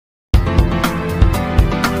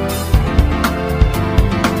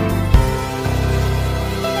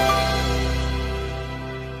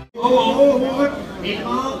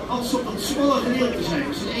Helemaal als ze op dat smalle gedeelte zijn.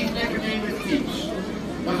 Als ze het even lekker nemen met de teams.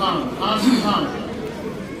 Dan gaan we.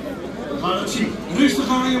 We gaan het zien. Rustig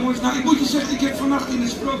aan, jongens. Nou, ik moet je zeggen, ik heb vannacht in het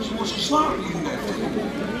Sprookjesbos geslapen hier in Efteling.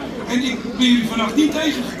 En ik ben jullie vannacht niet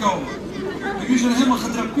tegengekomen. En jullie zijn helemaal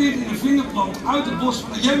gedrapeerd in een vingerplant uit het bos.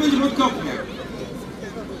 Jij bent een roodkapje.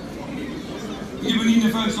 Je bent niet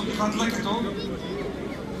nerveus, want je gaat lekker toch?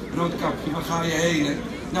 Roodkapje, waar ga je heen? Hè?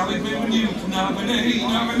 Nou, ik ben benieuwd. Naar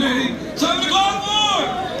beneden, naar beneden. Zijn we er klaar voor?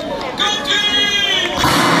 Komt-ie!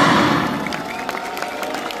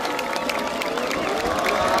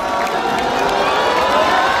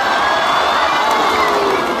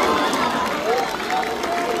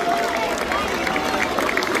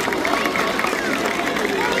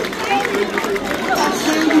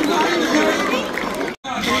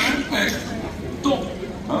 Top!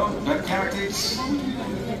 Oh, dat creaties.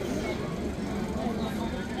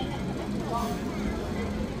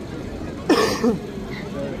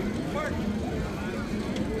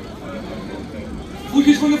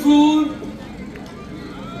 Voetjes van de vloer.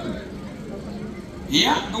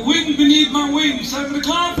 Ja, the wind beneath my wings. Zijn we er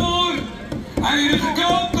klaar voor? Hij is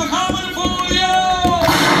gekomen, dan gaan we ervoor, ja!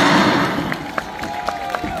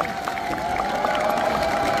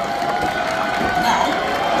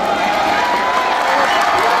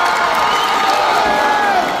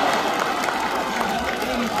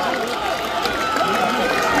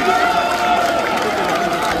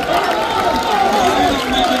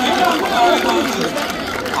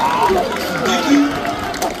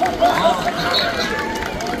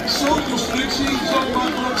 Zo'n constructie, zo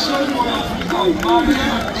makkelijk, zo mooi afgebouwd. Maar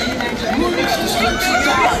ja, en je denkt het moeilijkste stuk zit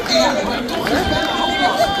daar. Ja, maar toch is het wel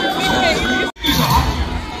oplossen.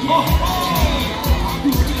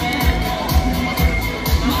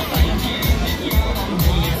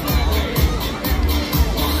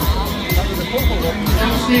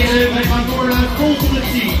 Dames en heren, wij gaan door naar het volgende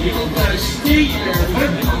team. Je komt bij Steenwerven.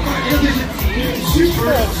 En dat is het team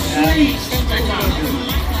Super Sweet Spectakel.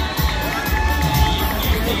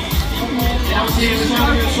 Dames en heren, we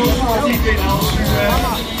zouden u zo sportief vinden als u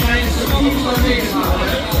tijdens de team zou meegaan.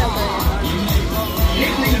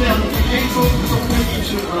 Richting wel, dat u geen focus op puntjes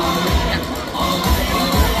zult houden.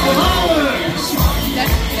 Kom houden!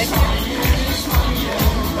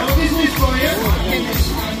 Wat is dit voor je?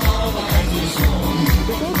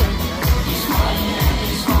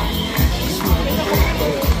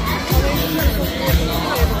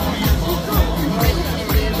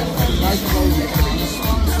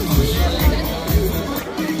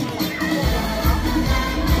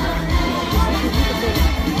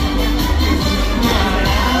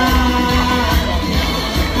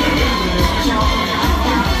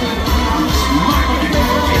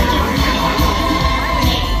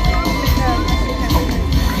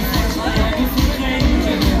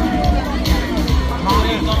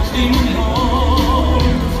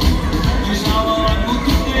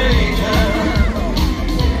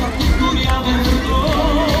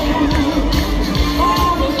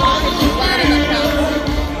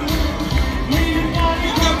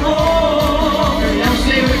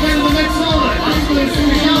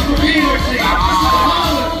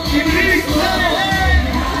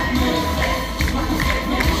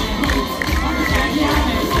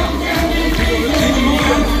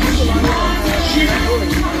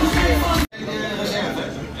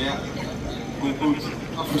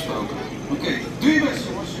 Afgesproken. Oké, doe je best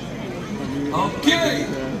jongens. Oké.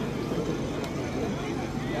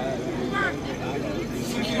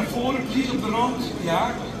 Voetje naar voren, precies op de rand.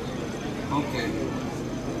 Ja. Oké.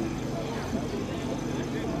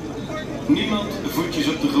 Niemand voetjes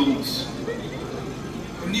op de grond.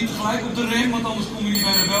 Niet gelijk op de rem, want anders kom je niet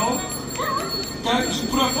bij de bel. Kijk eens hoe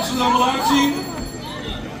prachtig ze er allemaal uitzien.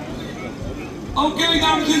 Oké,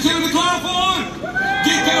 dames en heren, zijn we er klaar voor?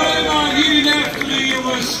 Dit keer alleen maar hier in de Efteling,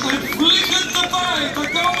 jongens. Het vliegen!